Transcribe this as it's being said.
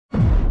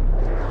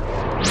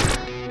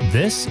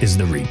This is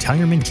the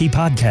Retirement Key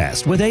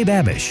Podcast with Abe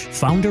Abish,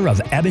 founder of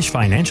Abish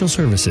Financial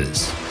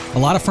Services. A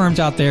lot of firms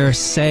out there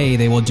say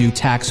they will do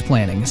tax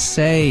planning,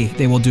 say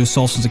they will do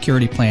Social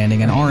Security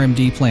planning and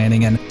RMD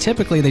planning, and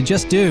typically they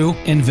just do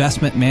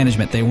investment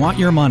management. They want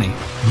your money.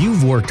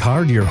 You've worked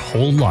hard your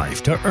whole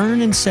life to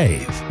earn and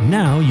save.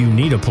 Now you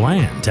need a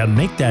plan to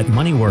make that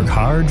money work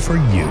hard for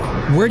you.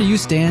 Where do you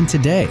stand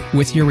today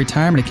with your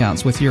retirement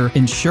accounts, with your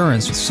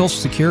insurance, with Social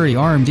Security,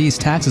 RMDs,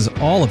 taxes,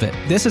 all of it?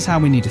 This is how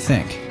we need to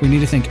think. We need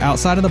to think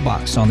outside of the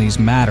box on these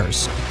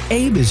matters.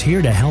 Abe is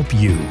here to help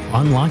you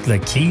unlock the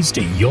keys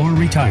to your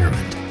retirement.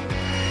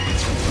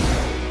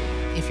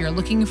 If you're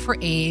looking for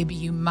Abe,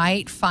 you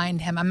might find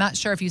him. I'm not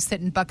sure if you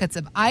sit in buckets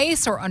of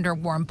ice or under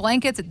warm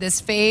blankets at this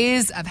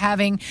phase of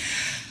having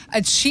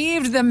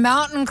achieved the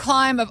mountain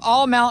climb of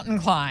all mountain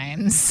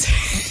climbs.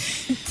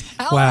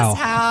 Tell us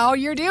how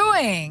you're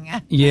doing.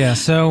 Yeah,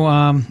 so,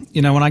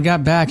 when I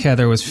got back,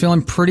 Heather, was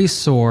feeling pretty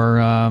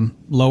sore,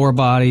 lower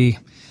body,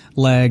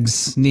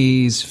 legs,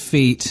 knees,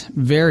 feet,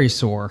 very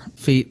sore,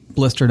 feet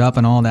blistered up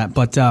and all that.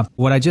 But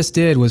what I just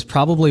did was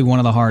probably one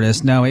of the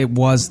hardest. No, it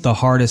was the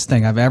hardest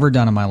thing I've ever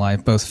done in my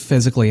life, both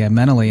physically and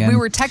mentally. And we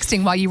were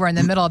texting while you were in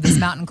the middle of this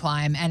mountain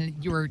climb, and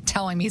you were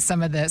telling me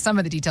some of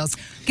the details.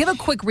 Give a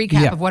quick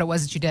recap of what it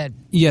was that you did.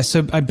 Yeah,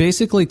 so I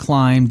basically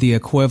climbed the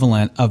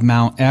equivalent of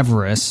Mount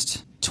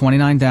Everest,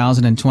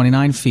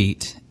 29,029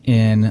 feet,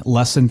 in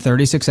less than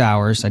 36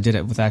 hours. I did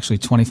it with actually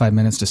 25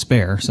 minutes to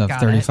spare, so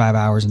 35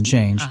 hours and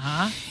change,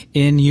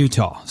 in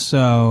Utah.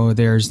 So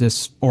there's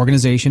this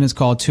organization, it's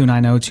called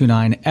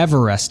 29029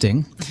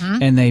 Everesting,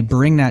 and they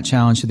bring that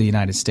challenge to the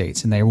United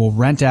States, and they will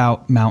rent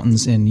out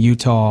mountains in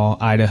Utah,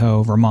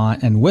 Idaho,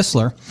 Vermont, and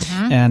Whistler.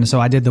 And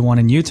so I did the one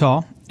in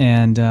Utah,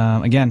 and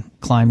again,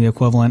 climbed the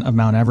equivalent of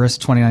Mount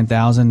Everest,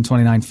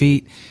 29,029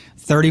 feet,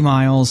 30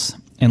 miles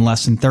in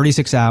less than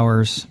 36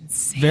 hours.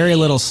 Very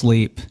little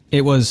sleep.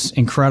 It was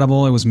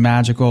incredible. It was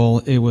magical.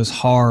 It was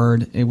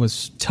hard. It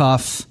was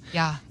tough.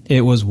 Yeah.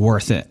 It was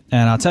worth it.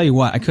 And I'll tell you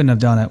what, I couldn't have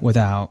done it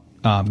without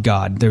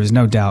God. There was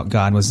no doubt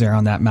God was there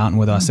on that mountain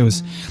with us. It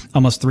was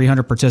almost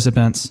 300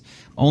 participants.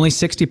 Only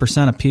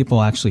 60% of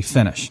people actually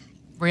finish.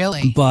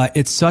 Really? But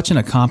it's such an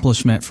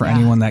accomplishment for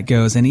anyone that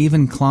goes and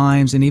even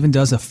climbs and even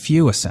does a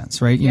few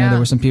ascents, right? You know, there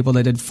were some people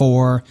that did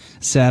 4,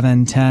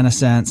 7, 10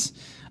 ascents.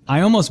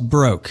 I almost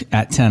broke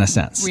at 10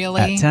 ascents. Really?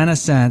 At 10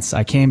 ascents,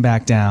 I came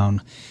back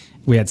down.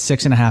 We had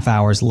 6.5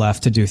 hours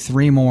left to do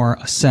 3 more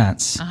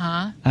ascents.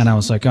 And I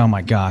was like, oh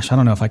my gosh, I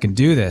don't know if I can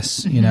do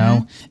this, you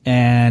know?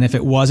 And if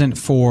it wasn't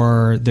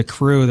for the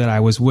crew that I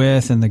was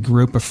with and the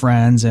group of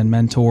friends and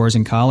mentors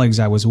and colleagues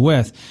I was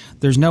with,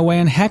 there's no way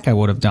in heck I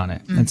would have done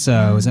it. And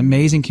so it was an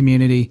amazing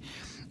community,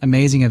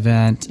 amazing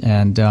event.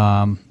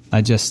 And,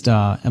 I just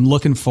am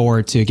looking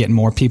forward to getting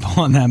more people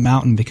on that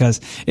mountain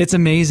because it's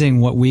amazing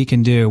what we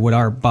can do, what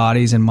our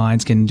bodies and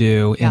minds can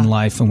do in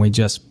life when we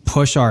just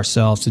push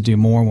ourselves to do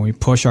more, when we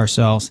push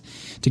ourselves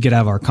to get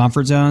out of our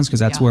comfort zones because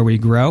that's where we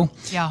grow.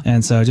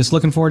 And so just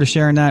looking forward to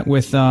sharing that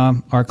with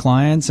our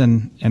clients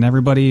and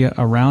everybody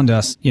around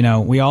us. You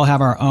know, we all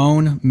have our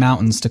own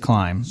mountains to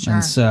climb.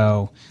 And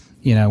so,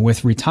 you know,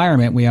 with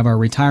retirement, we have our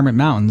retirement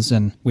mountains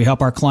and we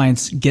help our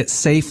clients get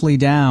safely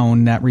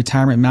down that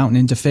retirement mountain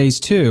into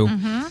phase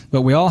 2.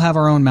 But we all have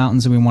our own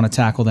mountains and we want to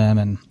tackle them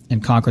and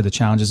conquer the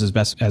challenges as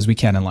best as we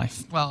can in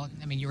life. Well,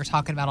 I mean, you were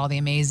talking about all the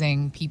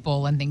amazing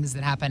people and things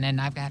that happen,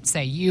 and I've got to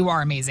say, you are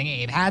amazing,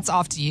 Abe. Hats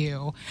off to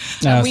you.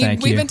 Thank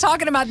you. We've been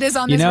talking about this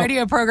on this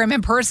radio program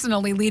and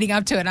personally leading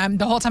up to it.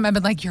 The whole time I've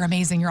been like, you're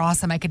amazing, you're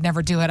awesome. I could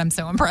never do it. I'm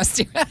so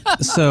impressed.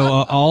 So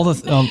all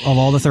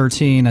the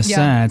 13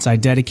 ascents, I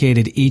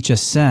dedicated each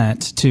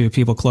ascent to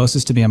people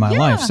closest to me in my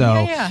life.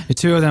 So the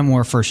 2 of them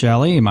were for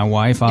Shelly, my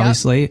wife,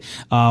 obviously.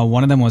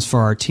 One of them was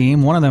for our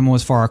team. One of them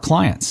was for our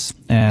clients.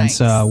 And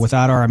so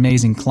without our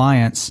amazing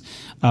clients,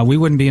 we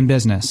wouldn't be in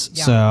business.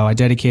 So I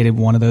dedicated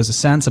one of those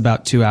ascents,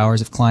 about 2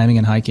 hours of climbing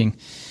and hiking,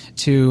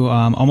 to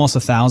almost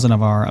 1,000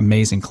 of our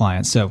amazing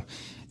clients. So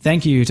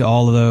thank you to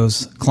all of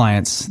those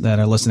clients that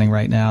are listening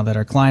right now, that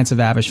are clients of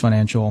Abish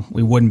Financial.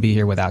 We wouldn't be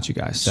here without you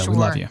guys. So we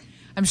love you.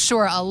 I'm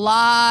sure a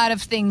lot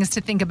of things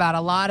to think about,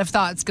 a lot of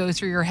thoughts go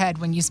through your head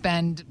when you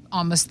spend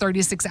almost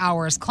 36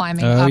 hours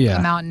climbing up the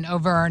mountain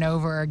over and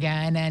over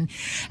again. And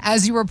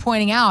as you were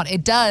pointing out,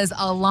 it does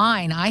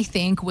align, I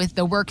think, with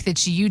the work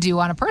that you do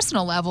on a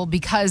personal level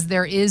because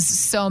there is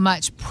so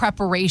much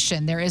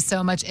preparation. There is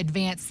so much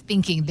advanced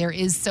thinking. There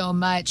is so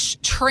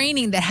much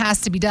training that has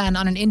to be done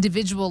on an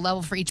individual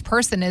level for each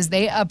person as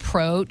they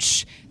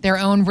approach their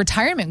own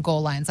retirement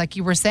goal lines. Like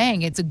you were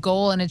saying, it's a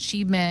goal and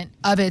achievement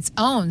of its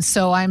own.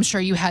 So I'm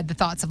sure you had the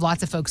thoughts of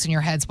lots of folks in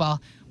your heads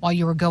while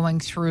you were going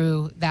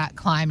through that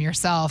climb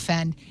yourself.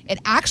 And it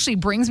actually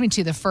brings me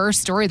to the first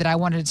story that I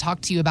wanted to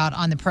talk to you about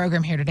on the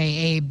program here today,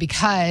 Abe,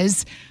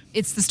 because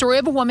it's the story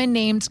of a woman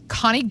named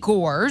Connie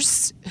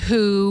Gores,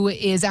 who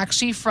is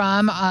actually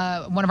from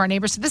one of our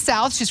neighbors to the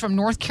south. She's from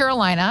North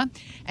Carolina,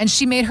 and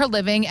she made her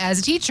living as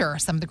a teacher.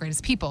 Some of the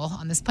greatest people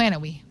on this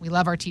planet. We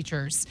love our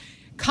teachers.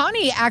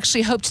 Connie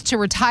actually hoped to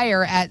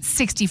retire at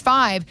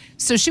 65,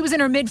 so she was in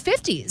her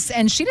mid-50s,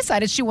 and she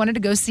decided she wanted to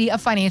go see a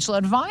financial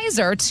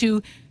advisor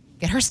to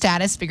get her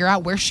status, figure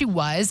out where she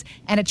was,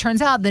 and it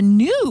turns out the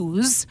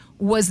news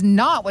was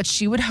not what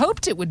she would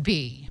hoped it would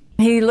be.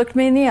 He looked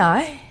me in the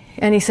eye,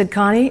 and he said,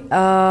 Connie,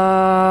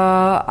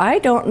 I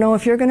don't know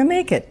if you're going to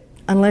make it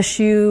unless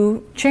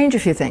you change a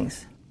few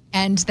things.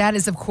 And that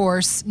is, of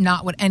course,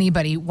 not what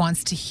anybody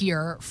wants to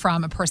hear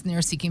from a person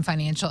they're seeking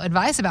financial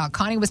advice about.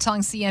 Connie was telling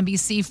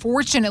CNBC,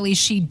 fortunately,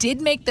 she did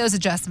make those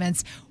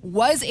adjustments,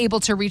 was able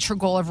to reach her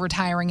goal of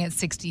retiring at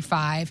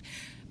 65.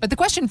 But the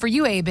question for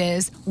you, Abe,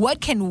 is what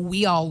can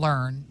we all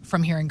learn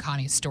from hearing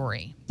Connie's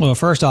story? Well,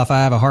 first off, I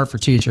have a heart for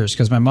teachers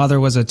because my mother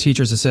was a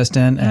teacher's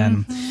assistant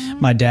and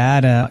my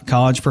dad, a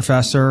college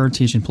professor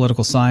teaching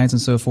political science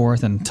and so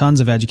forth, and tons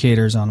of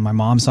educators on my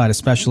mom's side,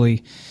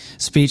 especially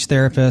speech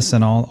therapists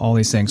and all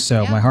these things.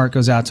 So my heart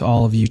goes out to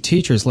all of you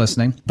teachers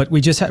listening. But we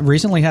just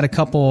recently had a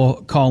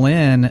couple call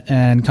in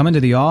and come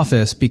into the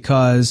office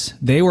because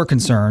they were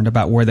concerned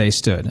about where they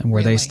stood and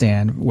where they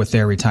stand with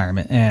their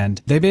retirement. And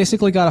they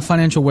basically got a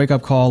financial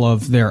wake-up call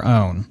of their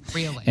own.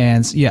 Really?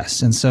 And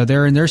yes. And so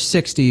they're in their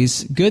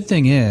 60s. Good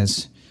thing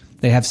is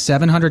they have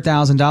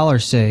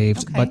 $700,000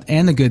 saved,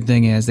 and the good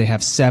thing is they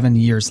have 7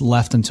 years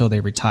left until they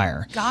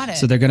retire. Got it.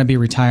 So they're going to be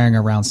retiring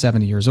around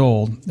 70 years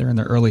old. They're in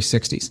their early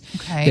 60s.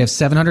 Okay. They have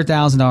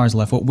 $700,000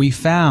 left. What we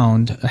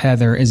found,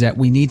 Heather, is that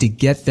we need to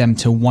get them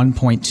to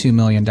 $1.2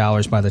 million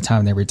by the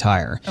time they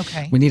retire.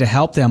 Okay. We need to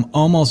help them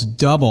almost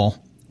double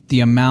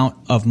the amount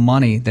of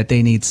money that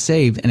they need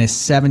saved in a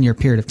 7-year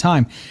period of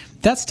time.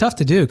 That's tough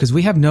to do because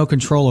we have no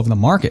control over the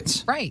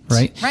markets. Right.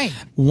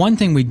 One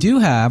thing we do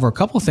have, or a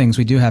couple of things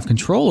we do have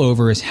control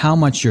over, is how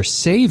much you're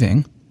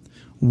saving.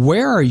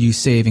 Where are you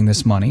saving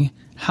this money?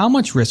 How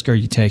much risk are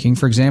you taking?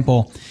 For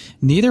example,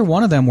 neither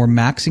one of them were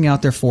maxing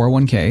out their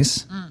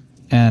 401ks.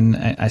 And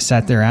I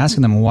sat there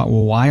asking them, well,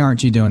 why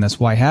aren't you doing this?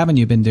 Why haven't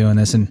you been doing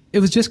this? And it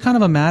was just kind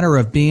of a matter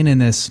of being in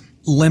this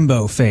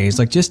limbo phase,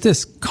 like just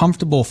this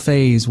comfortable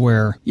phase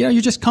where,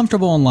 you're just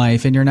comfortable in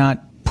life and you're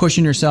not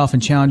pushing yourself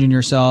and challenging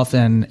yourself.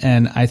 And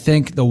I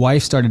think the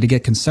wife started to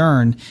get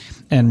concerned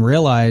and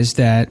realized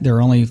that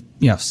they're only,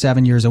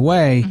 7 years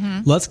away.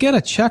 Let's get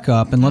a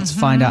checkup and let's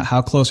find out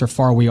how close or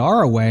far we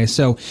are away.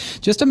 So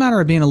just a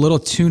matter of being a little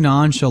too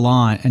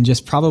nonchalant and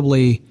just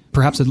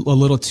perhaps a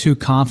little too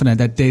confident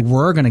that they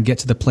were going to get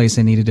to the place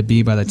they needed to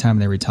be by the time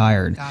they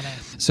retired. Got it.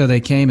 So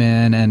they came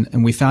in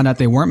and we found out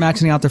they weren't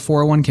maxing out their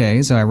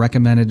 401ks. So I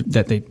recommended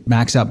that they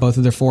max out both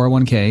of their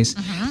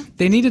 401ks.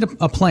 They needed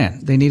a plan.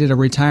 They needed a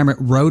retirement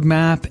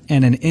roadmap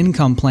and an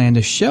income plan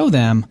to show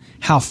them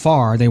how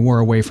far they were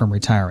away from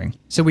retiring.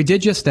 So we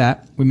did just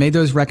that. We made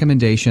those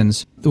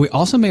recommendations. We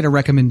also made a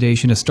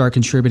recommendation to start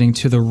contributing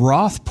to the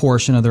Roth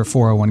portion of their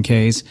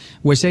 401ks,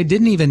 which they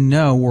didn't even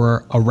know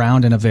were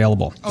around and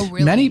available. Oh,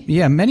 really?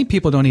 Many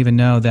people don't even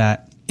know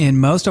that in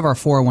most of our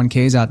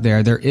 401ks out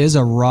there is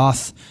a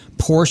Roth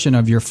portion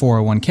of your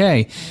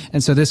 401k.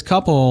 And so this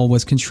couple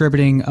was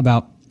contributing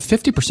about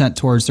 50%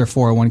 towards their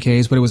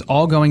 401ks, but it was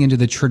all going into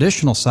the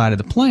traditional side of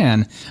the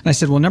plan. And I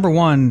said, well, number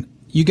one,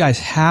 you guys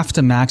have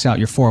to max out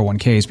your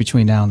 401ks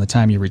between now and the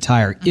time you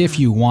retire if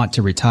you want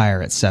to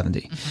retire at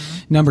 70.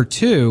 Number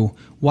two,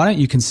 why don't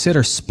you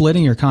consider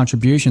splitting your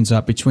contributions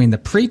up between the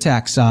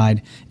pre-tax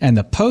side and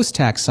the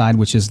post-tax side,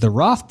 which is the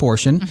Roth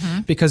portion,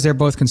 because they're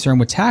both concerned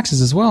with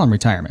taxes as well in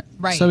retirement.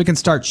 Right. So we can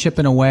start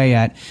chipping away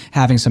at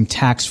having some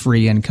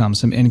tax-free income,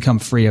 some income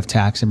free of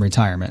tax in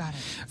retirement.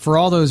 For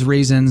all those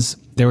reasons,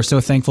 they were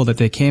so thankful that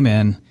they came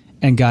in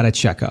and got a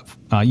checkup.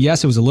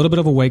 Yes, it was a little bit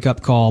of a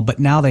wake-up call, but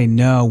now they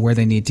know where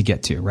they need to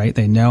get to, right?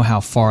 They know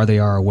how far they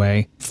are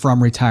away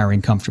from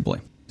retiring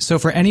comfortably. So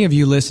for any of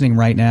you listening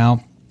right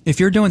now, if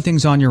you're doing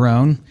things on your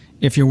own,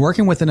 if you're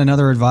working with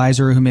another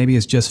advisor who maybe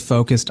is just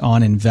focused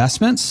on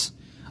investments,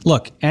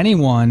 look,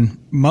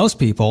 most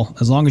people,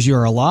 as long as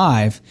you're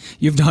alive,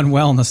 you've done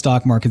well in the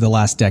stock market the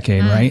last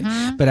decade, right?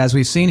 But as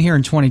we've seen here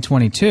in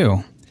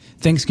 2022,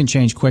 things can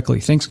change quickly.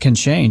 Things can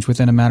change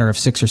within a matter of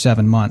 6 or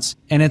 7 months.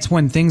 And it's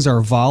when things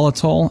are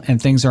volatile and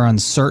things are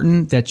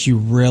uncertain that you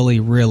really,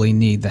 really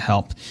need the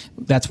help.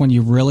 That's when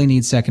you really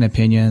need second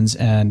opinions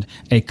and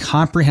a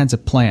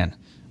comprehensive plan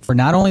for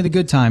not only the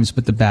good times,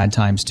 but the bad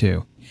times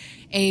too.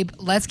 Abe,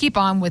 let's keep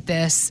on with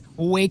this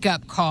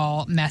wake-up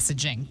call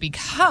messaging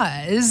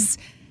because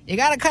you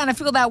got to kind of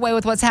feel that way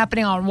with what's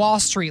happening on Wall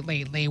Street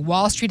lately.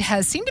 Wall Street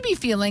has seemed to be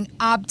feeling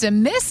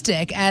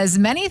optimistic as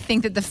many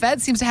think that the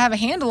Fed seems to have a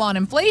handle on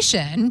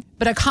inflation.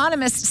 But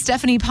economist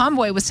Stephanie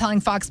Pomboy was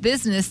telling Fox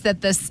Business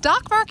that the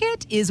stock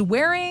market is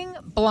wearing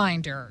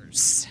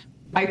blinders.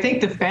 I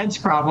think the Fed's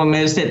problem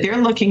is that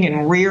they're looking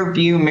in rear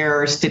view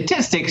mirror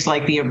statistics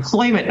like the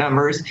employment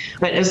numbers.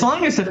 But as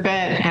long as the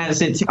Fed has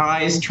its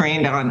eyes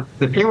trained on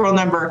the payroll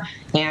number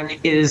and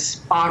is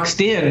boxed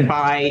in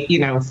by,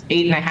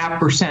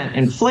 8.5%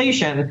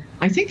 inflation,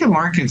 I think the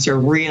markets are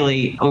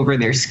really over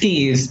their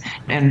skis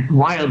and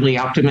wildly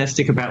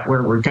optimistic about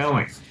where we're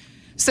going.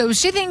 So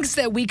she thinks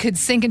that we could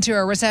sink into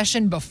a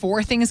recession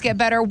before things get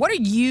better. What are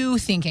you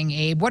thinking,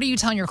 Abe? What are you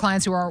telling your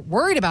clients who are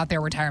worried about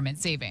their retirement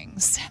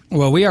savings?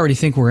 Well, we already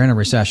think we're in a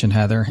recession,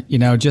 Heather.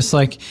 Just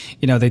like,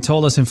 they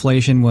told us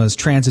inflation was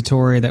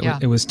transitory,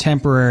 that it was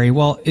temporary.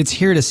 Well, it's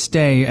here to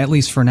stay, at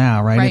least for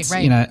now, right? It's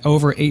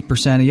over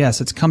 8%.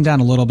 Yes, it's come down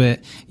a little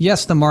bit.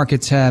 Yes, the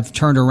markets have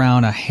turned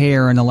around a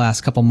hair in the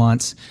last couple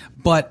months,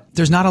 but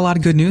there's not a lot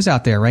of good news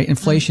out there, right?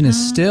 Inflation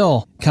is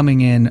still coming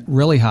in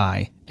really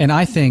high. And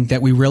I think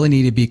that we really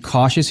need to be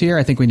cautious here.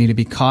 I think we need to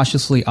be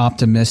cautiously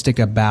optimistic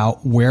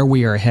about where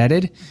we are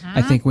headed.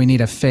 I think we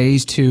need a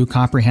phase 2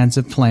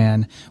 comprehensive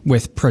plan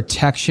with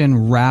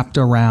protection wrapped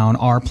around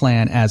our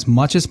plan as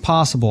much as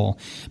possible,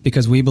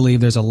 because we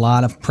believe there's a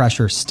lot of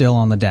pressure still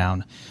on the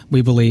down.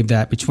 We believe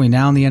that between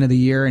now and the end of the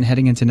year and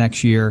heading into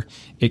next year,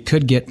 it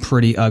could get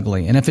pretty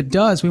ugly. And if it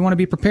does, we want to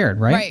be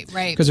prepared, right?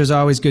 Right. Because there's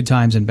always good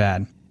times and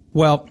bad.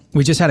 Well,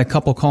 we just had a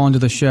couple call into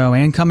the show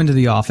and come into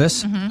the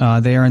office.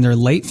 They are in their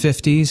late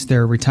 50s.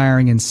 They're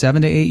retiring in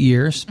 7 to 8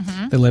 years.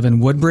 They live in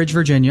Woodbridge,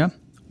 Virginia.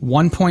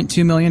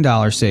 $1.2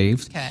 million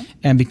saved. Okay.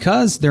 And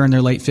because they're in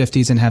their late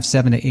 50s and have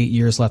 7 to 8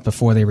 years left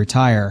before they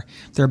retire,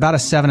 they're about a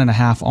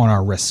 7.5 on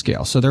our risk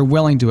scale. So they're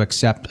willing to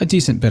accept a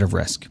decent bit of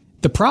risk.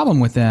 The problem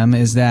with them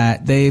is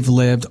that they've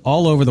lived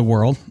all over the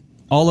world,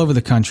 all over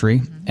the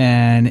country,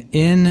 and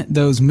in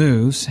those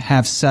moves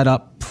have set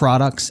up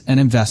products and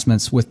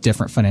investments with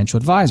different financial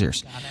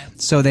advisors.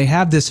 So they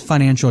have this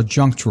financial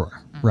junk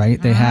drawer,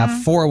 right? They have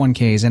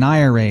 401ks and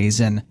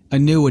IRAs and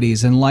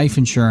annuities and life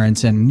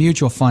insurance and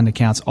mutual fund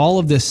accounts, all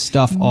of this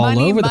stuff all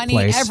over the place.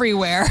 Money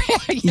everywhere.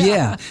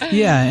 Yeah.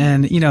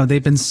 And,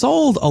 they've been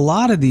sold a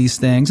lot of these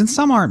things, and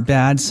some aren't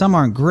bad, some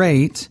aren't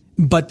great,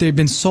 but they've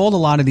been sold a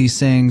lot of these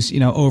things,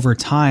 over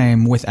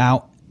time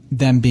without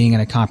them being in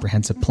a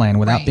comprehensive plan,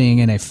 without being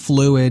in a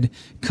fluid,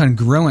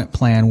 congruent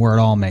plan where it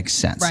all makes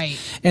sense. Right.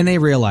 And they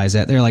realize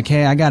that. They're like,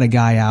 hey, I got a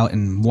guy out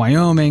in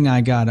Wyoming.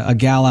 I got a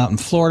gal out in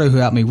Florida who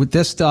helped me with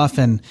this stuff.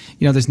 And,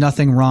 there's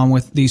nothing wrong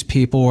with these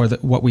people or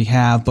what we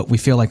have, but we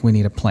feel like we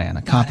need a plan,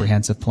 a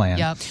comprehensive plan.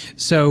 Yep.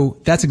 So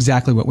that's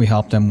exactly what we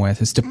help them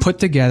with, is to put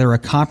together a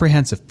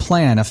comprehensive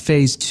plan, a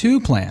phase 2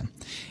 plan.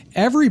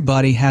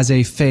 Everybody has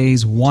a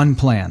phase 1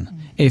 plan.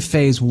 A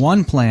phase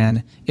 1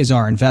 plan is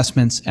our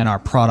investments and our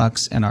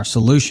products and our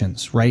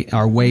solutions, right?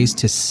 Our ways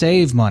to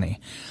save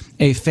money.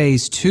 A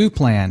phase 2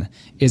 plan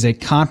is a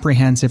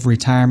comprehensive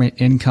retirement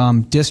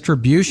income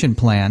distribution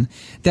plan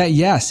that,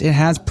 yes, it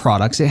has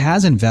products, it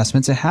has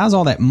investments, it has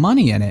all that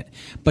money in it,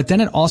 but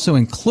then it also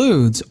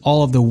includes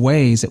all of the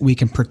ways that we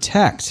can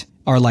protect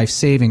our life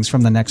savings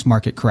from the next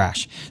market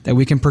crash, that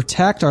we can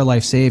protect our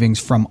life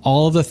savings from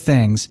all of the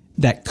things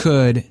that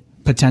could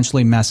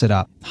potentially mess it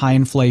up. High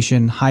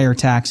inflation, higher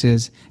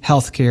taxes,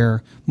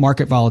 healthcare,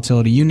 market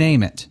volatility, you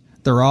name it.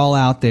 They're all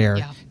out there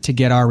to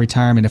get our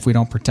retirement if we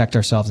don't protect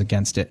ourselves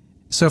against it.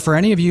 So for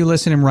any of you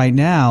listening right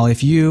now,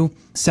 if you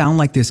sound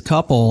like this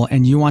couple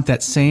and you want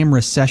that same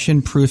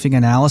recession-proofing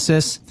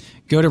analysis,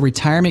 go to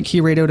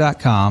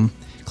retirementkeyradio.com,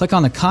 click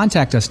on the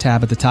Contact Us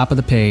tab at the top of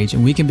the page,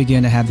 and we can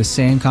begin to have the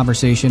same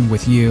conversation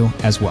with you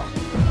as well.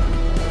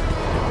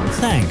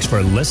 Thanks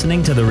for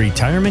listening to the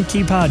Retirement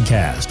Key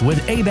Podcast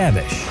with Abe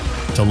Abish.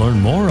 To learn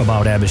more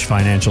about Abish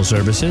Financial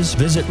Services,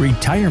 visit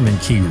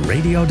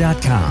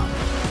retirementkeyradio.com.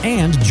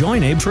 And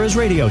join Abe for his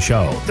radio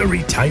show, The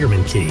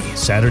Retirement Key,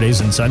 Saturdays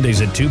and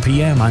Sundays at 2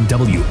 p.m. on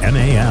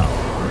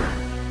WMAL.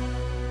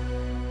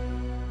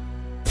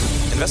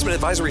 Investment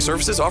advisory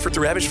services offered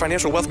through Abish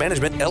Financial Wealth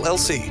Management,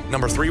 LLC,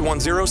 number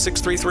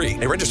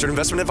 310633, a registered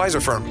investment advisor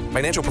firm.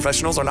 Financial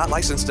professionals are not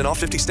licensed in all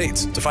 50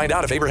 states. To find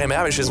out if Abraham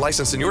Abish is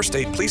licensed in your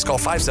state, please call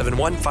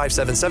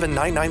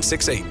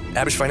 571-577-9968.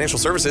 Abish Financial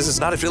Services is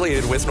not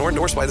affiliated with nor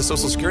endorsed by the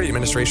Social Security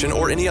Administration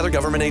or any other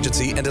government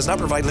agency and does not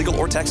provide legal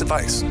or tax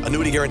advice.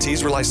 Annuity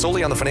guarantees rely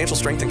solely on the financial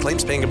strength and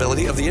claims paying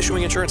ability of the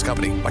issuing insurance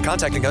company. By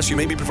contacting us, you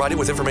may be provided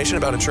with information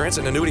about insurance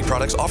and annuity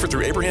products offered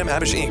through Abraham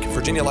Abish Inc.,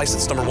 Virginia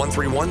license number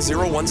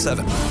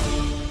 131017.